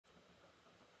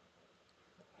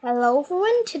Hello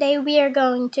everyone, today we are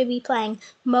going to be playing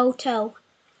Moto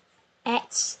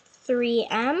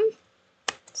X3M.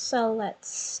 So let's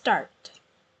start.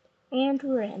 And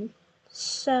we're in.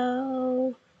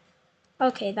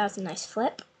 Okay, that was a nice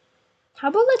flip. How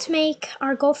about let's make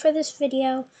our goal for this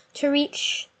video to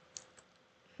reach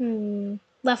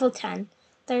level 10.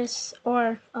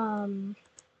 Or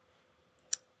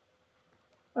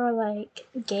like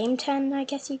game 10, I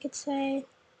guess you could say.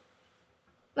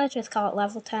 Let's just call it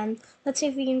level 10. Let's see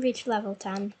if we can reach level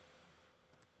 10.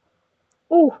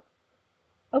 Ooh,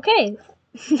 okay.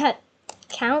 That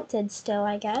counted still,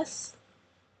 I guess.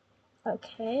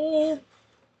 Okay.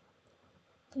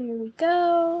 There we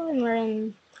go. And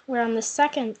we're on the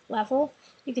second level.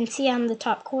 You can see on the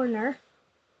top corner.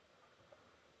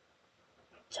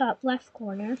 Top left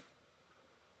corner.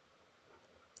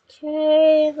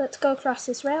 Okay, let's go across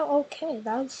this rail. Okay,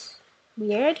 that was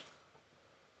weird.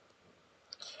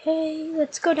 Okay,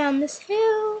 let's go down this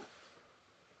hill.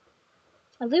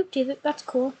 A loop-de-loop, that's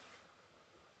cool.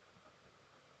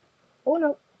 Oh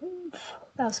no,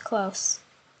 that was close.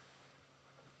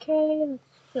 Okay, let's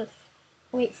just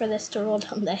wait for this to roll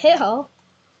down the hill.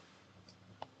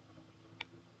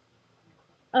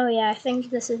 Oh yeah, I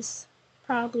think this is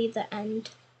probably the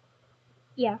end.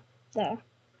 Yeah, there.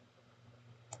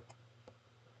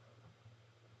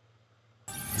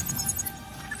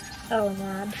 Oh,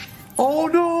 mad. Oh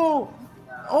no!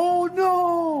 Oh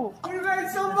no! We made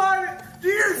somebody! Do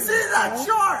you see that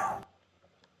chart?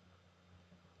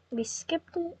 We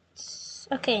skipped it.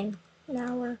 Okay,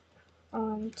 now we're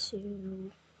on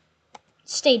to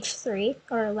stage 3,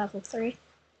 or level 3.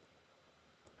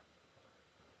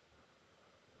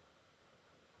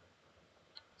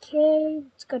 Okay,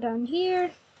 let's go down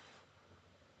here.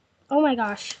 Oh my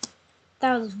gosh,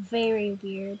 that was very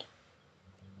weird.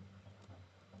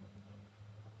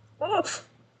 Oh,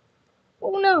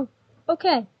 oh no.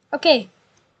 Okay, okay.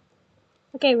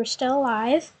 Okay, we're still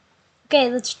alive. Okay,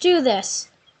 let's do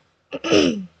this.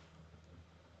 Okay,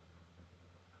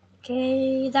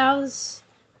 that was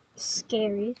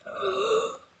scary.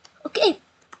 Okay,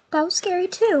 that was scary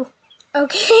too.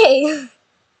 Okay.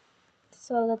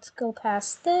 So let's go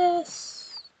past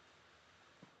this.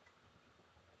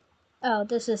 Oh,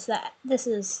 this is the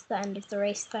end of the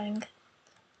race thing.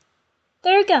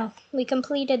 There we go. We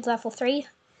completed level 3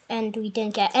 and we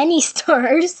didn't get any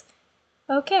stars.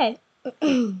 Okay.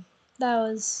 That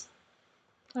was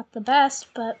not the best,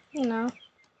 but you know,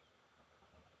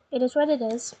 it is what it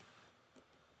is.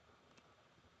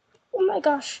 Oh my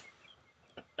gosh.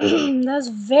 That was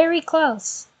very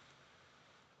close.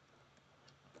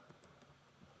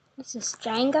 What's this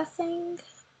Jenga thing?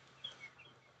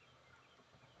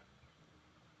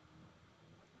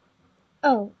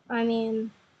 Oh, I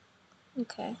mean,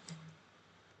 okay.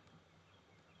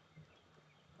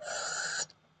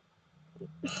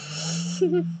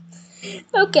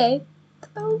 Okay.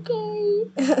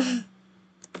 Okay.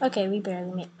 Okay, we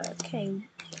barely made it. Okay.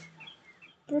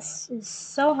 This is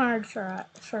so hard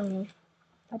for me.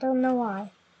 I don't know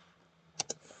why.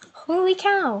 Holy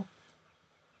cow.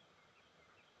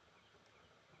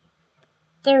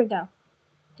 There we go.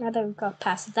 Now that we've got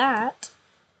past that.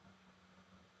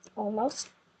 Almost.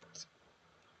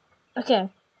 Okay.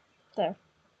 There.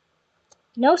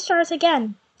 No stars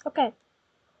again. Okay.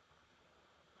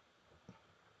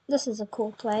 This is a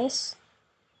cool place.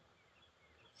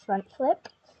 Front flip.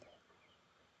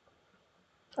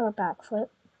 Or back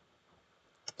flip.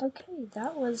 Okay,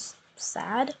 that was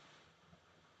sad.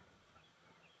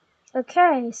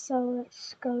 Okay, so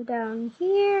let's go down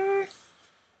here.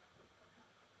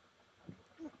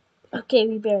 Okay,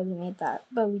 we barely made that,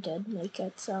 but we did make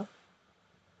it, so.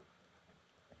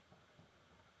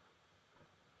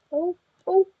 Oh,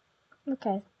 oh,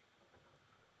 okay.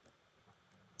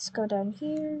 Let's go down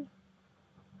here.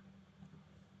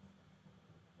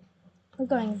 We're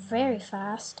going very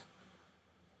fast.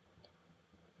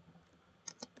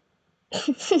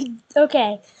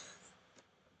 Okay.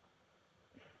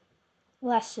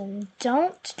 Lesson.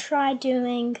 Don't try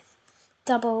doing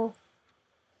double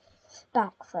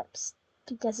backflips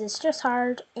because it's just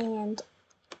hard and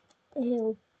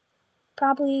it'll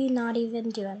probably not even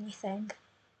do anything.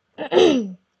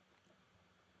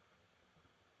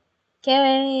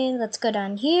 Okay, let's go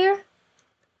down here.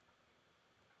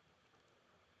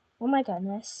 Oh my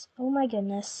goodness. Oh my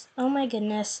goodness. Oh my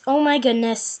goodness. Oh my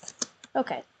goodness.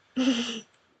 Okay.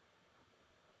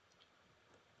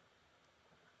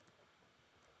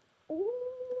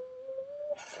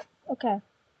 Okay.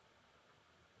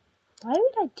 Why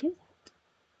would I do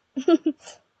that?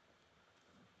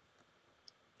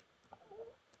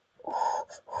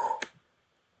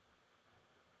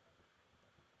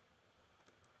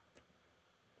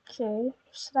 Okay,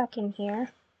 stuck in here.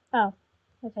 Oh,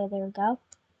 okay, there we go.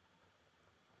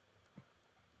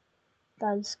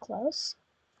 That was close.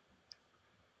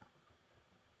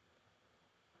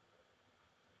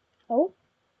 Oh,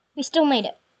 we still made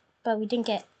it, but we didn't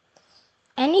get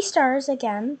any stars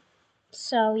again.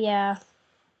 So yeah.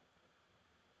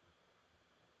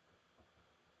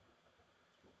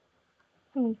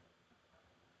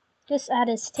 This ad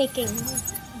is taking a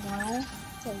while.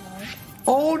 It's a while.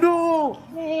 Oh no!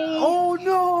 Yay. Oh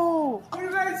no! We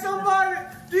made somebody!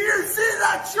 Do you see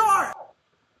that shark?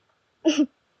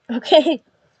 Okay.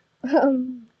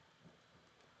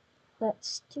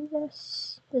 Let's do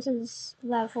this. This is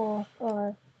level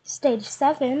or stage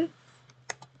 7.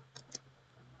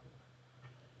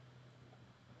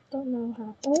 Don't know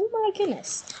how. Oh my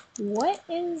goodness. What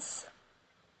is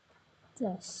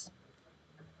this?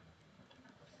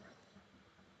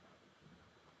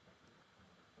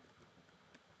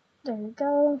 There we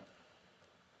go.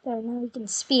 There, now we can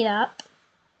speed up.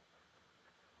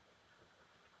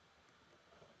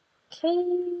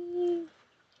 Okay.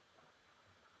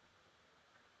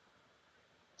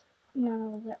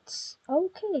 Now let's.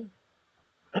 Okay.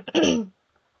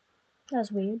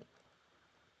 That's weird.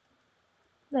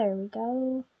 There we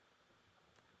go.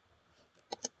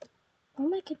 Oh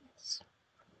my goodness.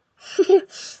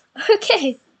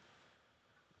 Okay.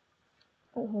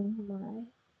 Oh my.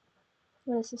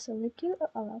 What is this only do?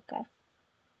 Oh, okay.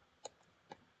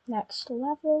 Next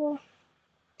level.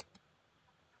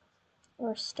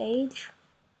 Or stage.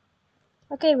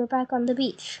 Okay, we're back on the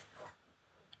beach.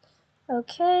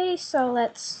 Okay, so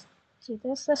let's do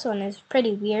this. This one is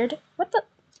pretty weird. What the?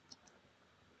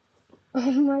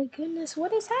 Oh my goodness,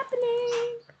 what is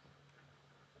happening?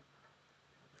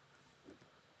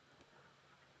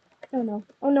 Oh no,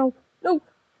 oh no, no,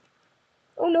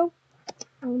 oh no,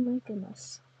 oh my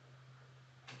goodness.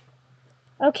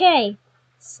 Okay,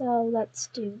 so let's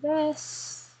do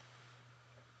this.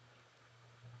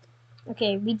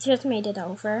 Okay, we just made it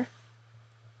over.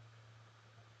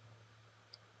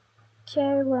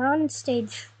 Okay, we're on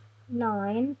stage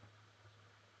 9.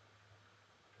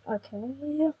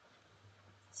 Okay,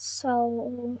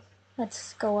 so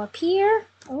let's go up here.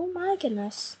 Oh my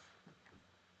goodness.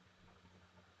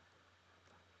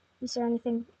 Is there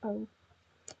anything? Oh.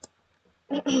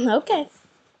 Okay.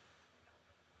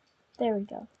 There we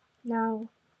go. Now,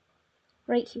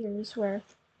 right here is where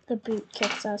the boot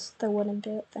kicks us, the wooden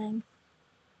boot thing.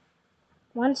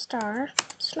 1 star.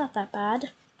 It's not that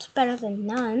bad. It's better than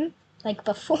none, like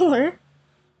before.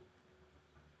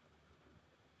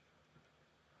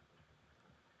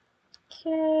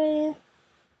 Okay.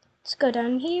 Let's go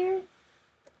down here.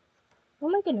 Oh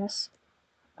my goodness.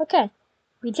 Okay.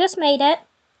 We just made it.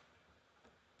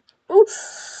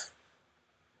 Oof.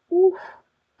 Oof.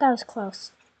 That was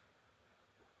close.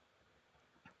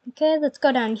 Okay, let's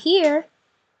go down here.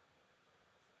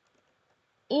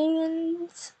 And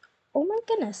oh my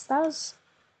goodness, that was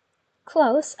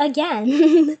close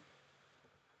again.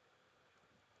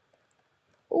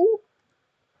 Ooh.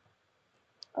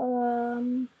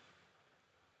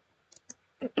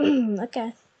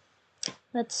 Okay.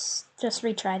 Let's just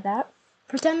retry that.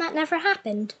 Pretend that never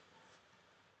happened.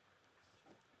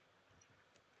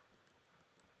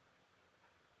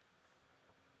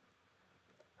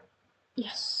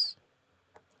 Yes.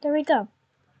 There we go.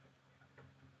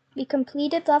 We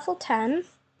completed level 10.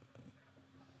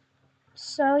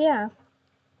 So yeah.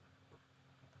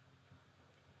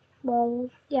 Well,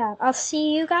 yeah. I'll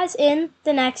see you guys in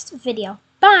the next video.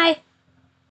 Bye!